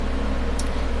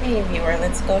Hey viewer,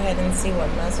 let's go ahead and see what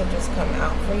messages come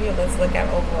out for you. Let's look at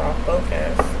overall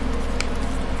focus.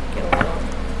 Get a little,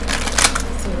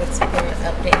 see what's been an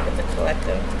update with the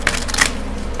collective.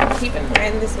 Keep in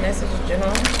mind this message is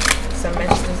general. Some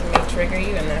messages may trigger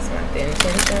you and that's not the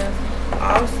intention.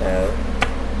 Also,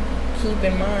 keep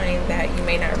in mind that you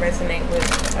may not resonate with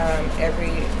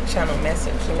every channel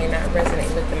message. You may not resonate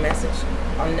with the message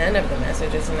on none of the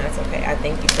messages, and that's okay. I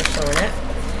thank you for showing up,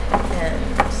 and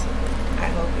I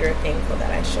hope you're thankful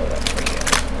that I showed up for you.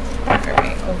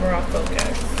 Alright, overall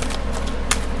focus.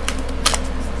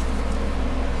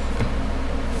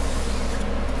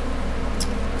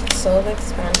 Soul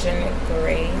expansion,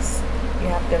 grace. You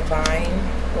have divine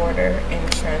order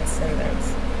and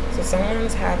transcendence. So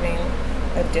someone's having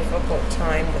a difficult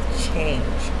time with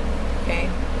change.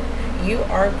 Okay? You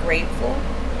are grateful.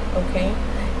 Okay?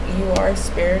 You are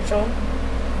spiritual.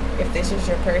 If this is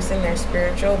your person, they're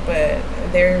spiritual, but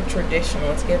they're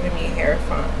traditional. It's giving me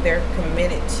Hierophant. They're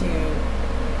committed to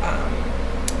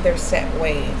their set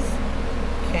ways.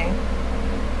 Okay?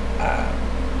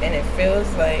 And it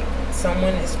feels like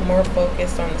someone is more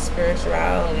focused on the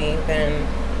spirituality than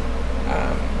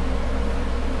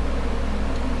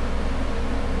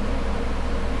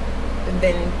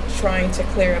trying to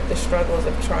clear up the struggles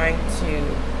of trying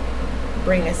to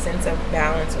bring a sense of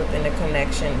balance within a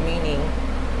connection. Meaning,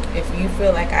 if you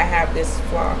feel like I have this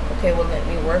flaw, okay, well, let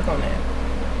me work on it.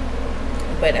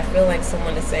 But I feel like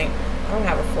someone is saying, I don't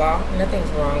have a flaw. Nothing's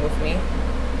wrong with me.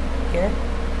 Here.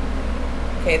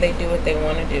 Okay, they do what they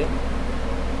want to do.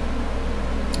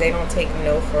 They don't take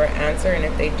no for an answer, and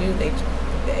if they do,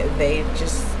 they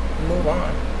just move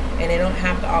on. And they don't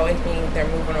have to always mean they're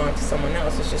moving on to someone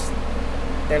else. It's just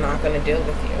they're not going to deal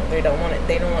with you. They don't want it.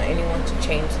 They don't want anyone to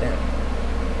change them.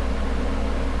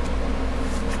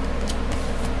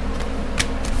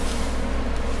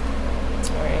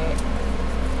 All right.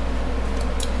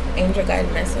 Angel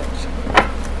guide message.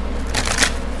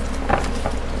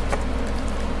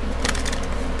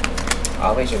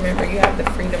 Always remember you have the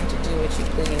freedom to do what you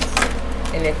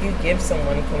please. And if you give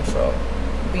someone control,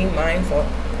 be mindful.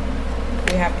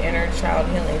 We have inner child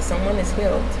healing. Someone is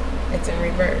healed. It's in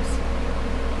reverse.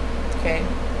 Okay?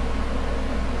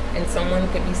 And someone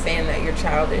could be saying that you're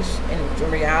childish.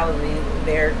 In reality,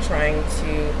 they're trying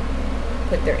to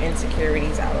put their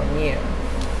insecurities out on you.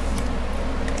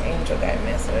 Angel guide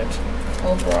message.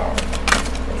 Overall,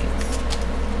 please.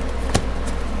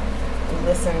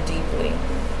 Listen deeply.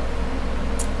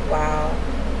 Wow.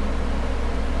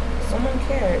 Someone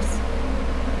cares.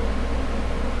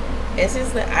 It's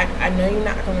just that I know you're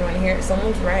not going to want to hear it.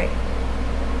 Someone's right.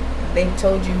 They've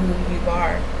told you who you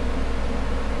are.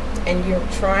 And you're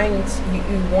trying to,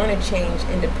 you want to change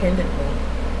independently,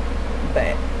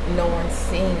 but no one's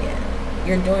seeing it.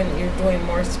 You're doing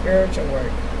more spiritual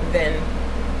work than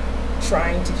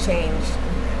trying to change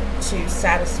to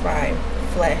satisfy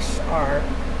flesh or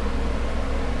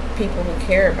people who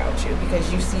care about you,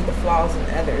 because you see the flaws in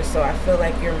others. So I feel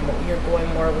like you're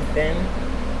going more within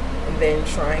than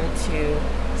trying to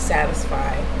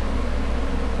satisfy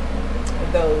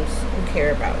those who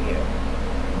care about you.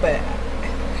 But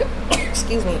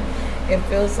excuse me, it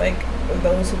feels like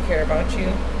those who care about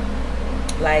you,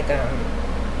 like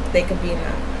they could be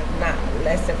not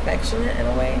less affectionate in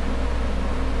a way,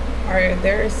 or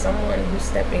there is someone who's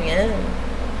stepping in,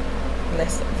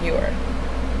 less viewer,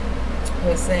 who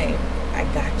is saying, I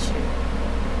got you.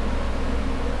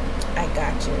 I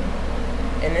got you.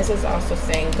 And this is also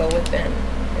saying, go within.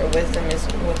 Your wisdom is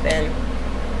within.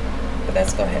 But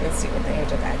let's go ahead and see what the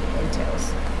angel guide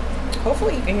entails.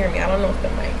 Hopefully you can hear me. I don't know if the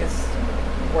mic is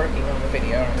working on the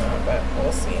video or not, but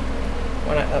we'll see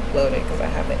when I upload it, because I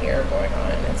have the air going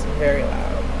on and it's very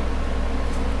loud.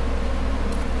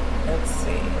 Let's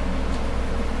see.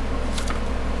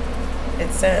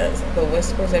 It says, the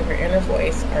whispers of your inner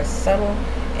voice are subtle,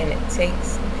 and it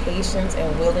takes patience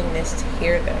and willingness to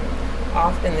hear them.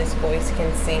 Often this voice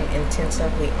can seem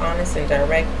intentionally honest and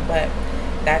direct, but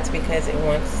that's because it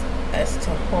wants us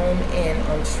to hone in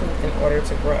on truth in order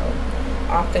to grow.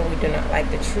 Often we do not like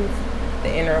the truth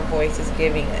the inner voice is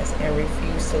giving us and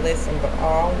refuse to listen, but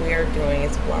all we are doing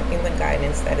is blocking the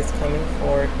guidance that is coming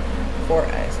forward for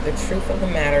us. The truth of the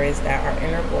matter is that our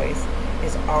inner voice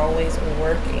is always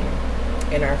working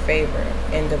in our favor,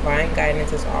 and divine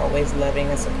guidance is always loving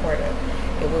and supportive.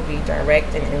 It will be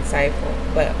direct and insightful,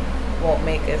 but won't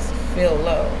make us feel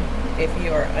low. If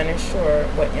you are unsure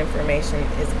what information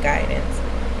is guidance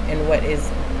and what is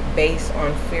based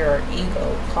on fear or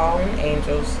ego, call in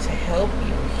angels to help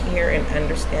you hear and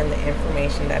understand the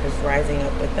information that is rising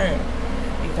up within.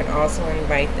 You can also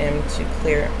invite them to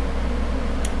clear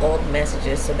old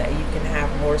messages so that you can have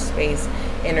more space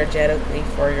energetically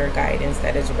for your guidance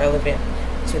that is relevant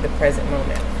to the present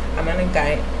moment. I'm going to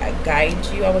guide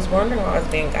you. I was wondering why I was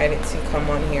being guided to come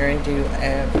on here and do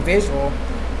a visual.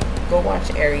 Go watch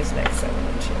Aries next 7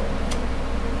 with you.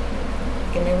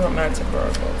 Give me romantic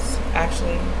oracles.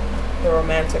 Actually, the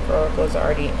romantic oracle is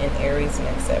already in Aries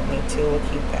next 72. We'll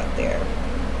keep that there.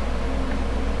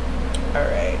 All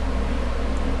right.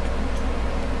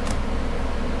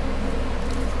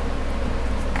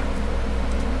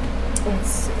 Let's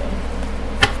see.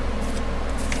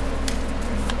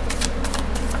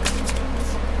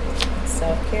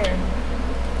 Self-care.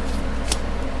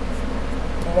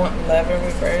 Want love in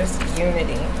reverse.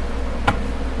 Unity.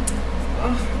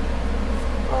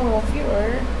 Oh,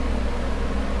 viewer.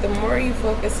 The more you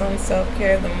focus on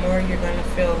self-care, the more you're gonna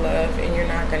feel love, and you're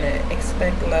not gonna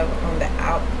expect love on the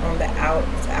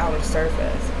outer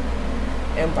surface.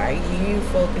 And by you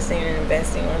focusing and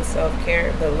investing on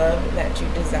self-care, the love that you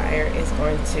desire is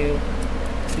going to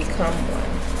become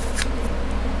one.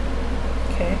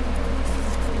 Okay?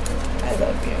 I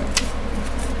love you.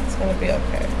 It's going to be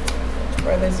okay.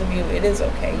 For others of you, it is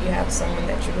okay. You have someone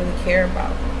that you really care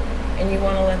about, and you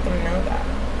want to let them know that,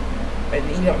 but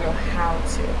you don't know how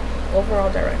to.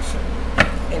 Overall direction.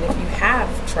 And if you have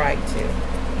tried to,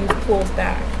 you've pulled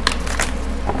back.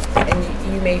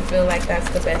 And you may feel like that's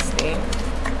the best thing.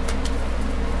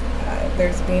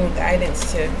 There's being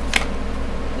guidance to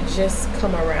just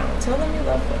come around. Tell them you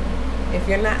love them. If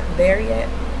you're not there yet,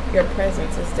 your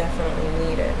presence is definitely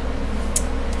needed.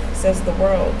 Says the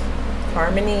world.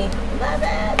 Harmony. Love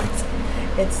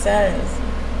it. It says,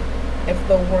 if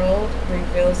the world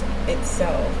reveals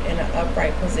itself in an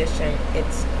upright position,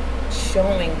 it's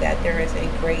showing that there is a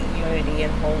great unity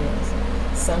and wholeness.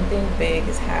 Something big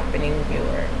is happening,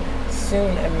 viewer.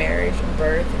 Soon a marriage,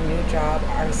 birth, new job,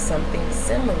 or something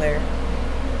similar.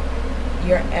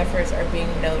 Your efforts are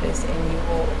being noticed, and you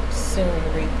will soon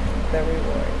reap the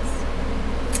rewards.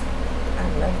 I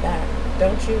love that.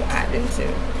 Don't you? I do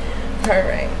too. All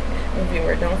right.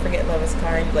 Viewer, don't forget, love is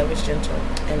kind, love is gentle,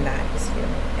 and that is you.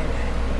 And that